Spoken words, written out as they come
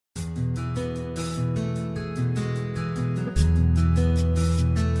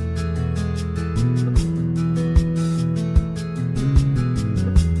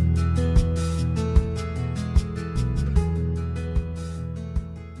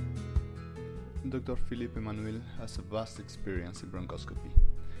Dr. Philippe Emmanuel has a vast experience in bronchoscopy.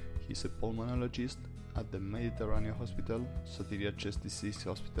 He is a pulmonologist at the Mediterranean Hospital, Sotiria Chest Disease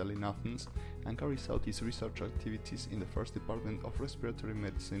Hospital in Athens, and carries out his research activities in the first department of respiratory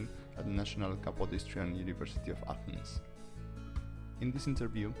medicine at the National Kapodistrian University of Athens. In this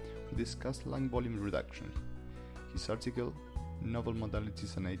interview, we discussed lung volume reduction. His article, Novel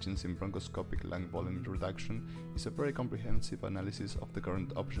Modalities and Agents in Bronchoscopic Lung Volume Reduction, is a very comprehensive analysis of the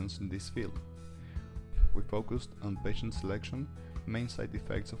current options in this field. We focused on patient selection, main side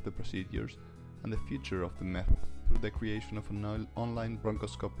effects of the procedures, and the future of the method through the creation of an online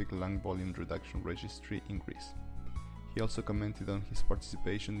bronchoscopic lung volume reduction registry in Greece. He also commented on his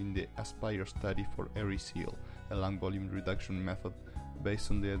participation in the ASPIRE study for AeriSeal, a lung volume reduction method based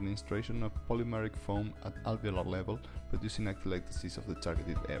on the administration of polymeric foam at alveolar level, producing atelectasis of the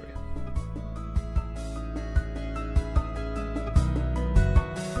targeted area.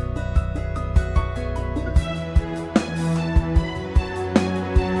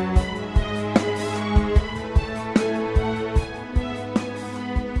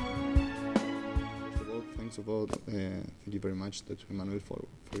 Thank you very much, Dr. Emmanuel,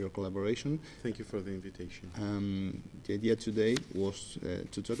 for your collaboration. Thank you for the invitation. The idea today was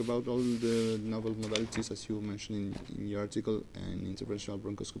to talk about all the novel modalities, as you mentioned in your article, and interventional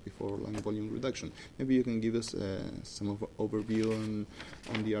bronchoscopy for lung volume reduction. Maybe you can give us some overview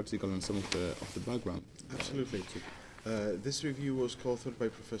on the article and some of the background. Absolutely. This review was co-authored by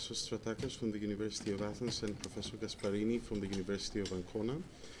Professor Stratakos from the University of Athens and Professor Gasparini from the University of Ancona.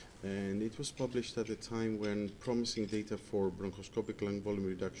 And it was published at a time when promising data for bronchoscopic lung volume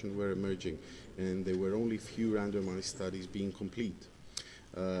reduction were emerging, and there were only few randomized studies being complete.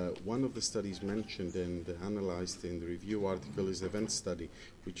 One of the studies mentioned and analyzed in the review article is the VENT study,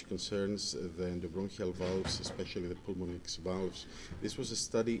 which concerns the endobronchial valves, especially the pulmonx valves. This was a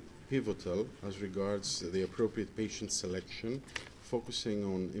study pivotal as regards the appropriate patient selection, focusing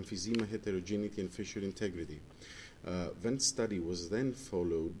on emphysema heterogeneity and fissure integrity. VENT study was then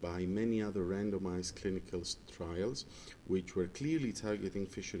followed by many other randomized clinical trials which were clearly targeting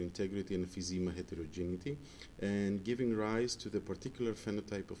fissure integrity and emphysema heterogeneity and giving rise to the particular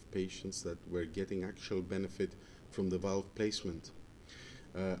phenotype of patients that were getting actual benefit from the valve placement.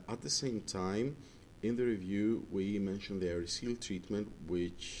 At the same time, in the review, we mentioned the AeriSeal treatment,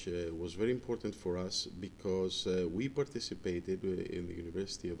 which was very important for us because we participated in the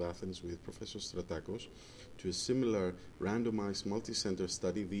University of Athens with Professor Stratakos to a similar randomized multi-center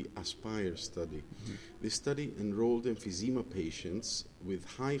study, the ASPIRE study. Mm-hmm. This study enrolled emphysema patients with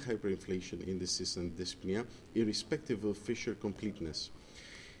high hyperinflation indices and dyspnea, irrespective of fissure completeness.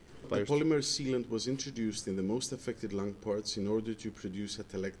 The polymer sealant was introduced in the most affected lung parts in order to produce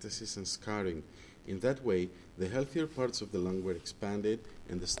atelectasis and scarring. In that way, the healthier parts of the lung were expanded,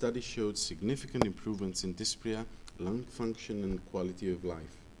 and the study showed significant improvements in dyspnea, lung function, and quality of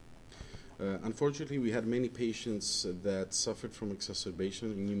life. Unfortunately, we had many patients that suffered from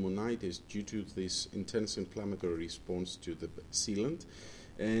exacerbation and pneumonitis due to this intense inflammatory response to the sealant,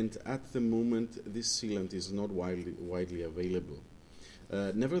 and at the moment, this sealant is not widely available.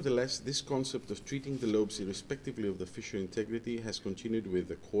 Nevertheless, this concept of treating the lobes irrespectively of the fissure integrity has continued with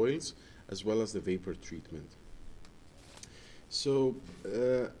the coils as well as the vapor treatment. So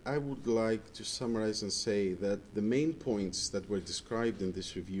I would like to summarize and say that the main points that were described in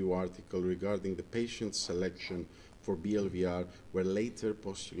this review article regarding the patient selection for BLVR were later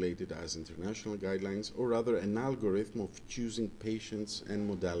postulated as international guidelines, or rather an algorithm of choosing patients and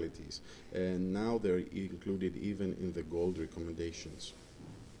modalities. And now they're included even in the GOLD recommendations.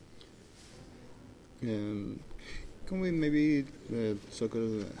 Can we maybe talk a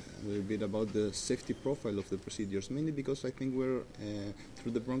little bit about the safety profile of the procedures? Mainly because I think we're,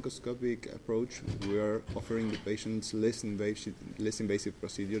 through the bronchoscopic approach, we are offering the patients less invasive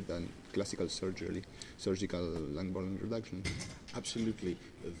procedure than classical surgical lung volume reduction. Absolutely.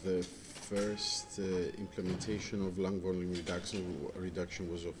 The first implementation of lung volume reduction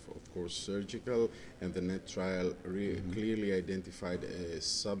was, of course, surgical, and the NET trial clearly identified a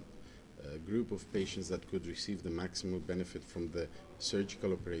group of patients that could receive the maximum benefit from the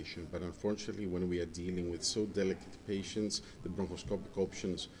surgical operation. But unfortunately, when we are dealing with so delicate patients, the bronchoscopic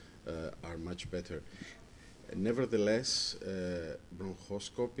options are much better. Nevertheless,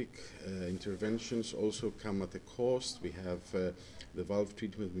 bronchoscopic interventions also come at a cost. We have the valve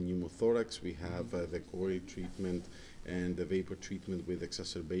treatment with pneumothorax, we have the coil treatment and the vapor treatment with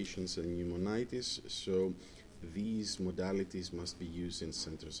exacerbations and pneumonitis. So these modalities must be used in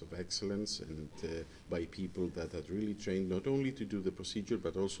centers of excellence and by people that are really trained not only to do the procedure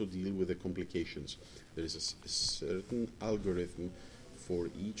but also deal with the complications. There is a certain algorithm for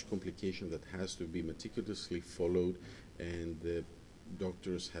each complication that has to be meticulously followed, and the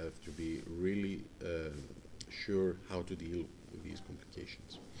doctors have to be really sure how to deal with these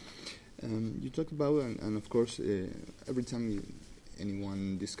complications. You talked about, and of course, every time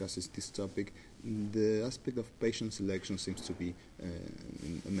anyone discusses this topic, the aspect of patient selection seems to be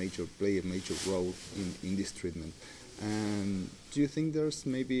play a major role in this treatment. Do you think there's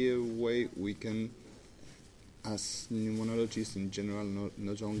maybe a way we can, as pulmonologists in general,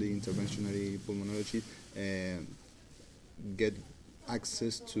 not only interventionary pulmonology, get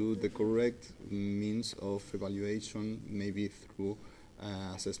access to the correct means of evaluation, maybe through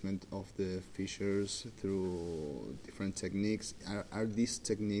assessment of the fissures, through different techniques? Are these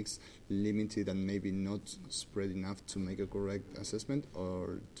techniques limited and maybe not spread enough to make a correct assessment,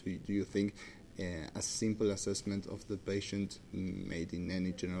 or do you think a simple assessment of the patient made in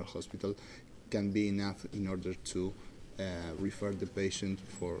any general hospital can be enough in order to refer the patient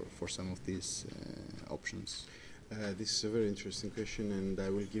for some of these options? This is a very interesting question, and I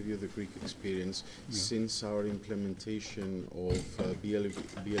will give you the Greek experience. Yeah. Since our implementation of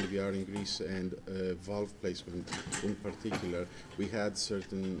BLVR in Greece and valve placement in particular, we had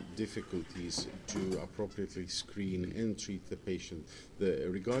certain difficulties to appropriately screen and treat the patient.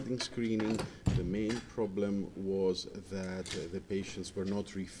 Regarding screening, the main problem was that the patients were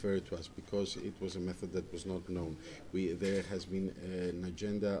not referred to us because it was a method that was not known. There has been an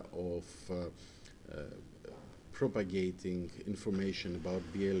agenda of propagating information about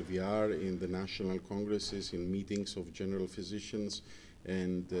BLVR in the national congresses, in meetings of general physicians,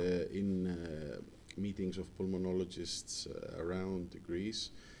 and in meetings of pulmonologists around Greece,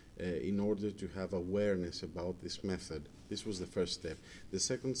 in order to have awareness about this method. This was the first step. The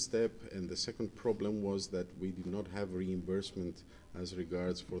second step and the second problem was that we did not have reimbursement as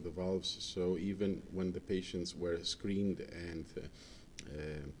regards for the valves, so even when the patients were screened and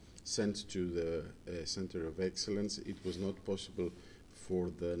sent to the Center of Excellence, it was not possible for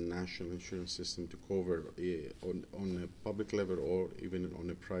the national insurance system to cover on a public level or even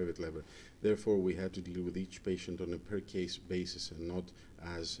on a private level. Therefore, we had to deal with each patient on a per-case basis and not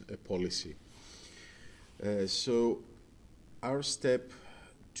as a policy. So our step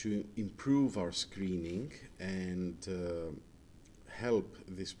to improve our screening and help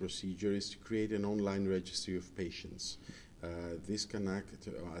this procedure is to create an online registry of patients. This can act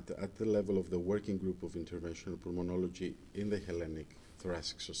at the level of the Working Group of Interventional Pulmonology in the Hellenic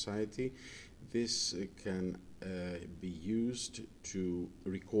Thoracic Society. This can be used to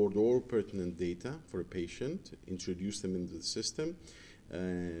record all pertinent data for a patient, introduce them into the system,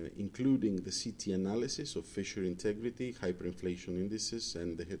 including the CT analysis of fissure integrity, hyperinflation indices,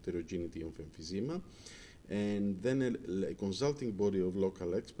 and the heterogeneity of emphysema. And then a consulting body of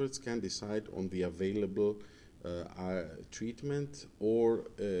local experts can decide on the available treatment or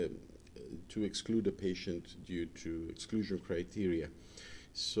to exclude a patient due to exclusion criteria.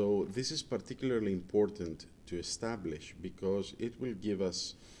 So this is particularly important to establish because it will give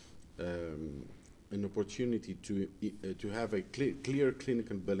us an opportunity to have a clear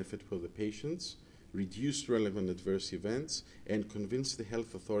clinical benefit for the patients, reduce relevant adverse events, and convince the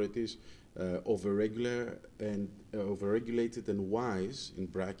health authorities of a regular and of a regulated and wise, in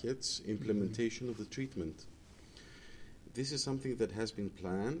brackets, implementation of the treatment. This is something that has been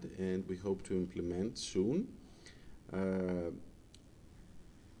planned and we hope to implement soon.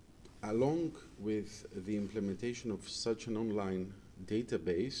 Along with the implementation of such an online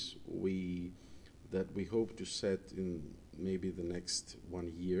database that we hope to set in maybe the next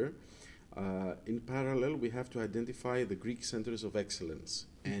 1 year, in parallel we have to identify the Greek centers of excellence.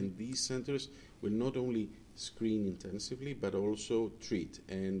 And these centers will not only screen intensively but also treat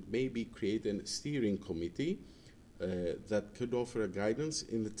and maybe create a steering committee that could offer a guidance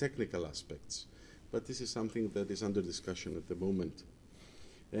in the technical aspects. But this is something that is under discussion at the moment.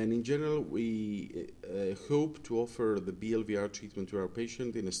 And in general, we hope to offer the BLVR treatment to our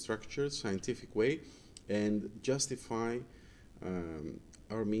patient in a structured, scientific way and justify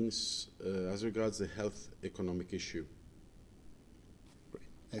our means as regards the health economic issue.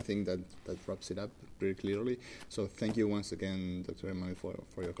 I think that wraps it up very clearly. So thank you once again, Dr. Emanuel,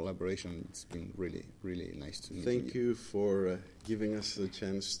 for your collaboration. It's been really, really nice to meet you. Thank you for giving us the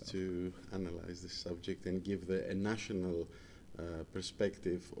chance to analyze this subject and give a national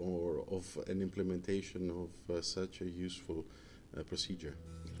perspective of an implementation of such a useful procedure.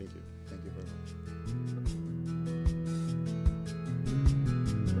 Thank you. Thank you very much.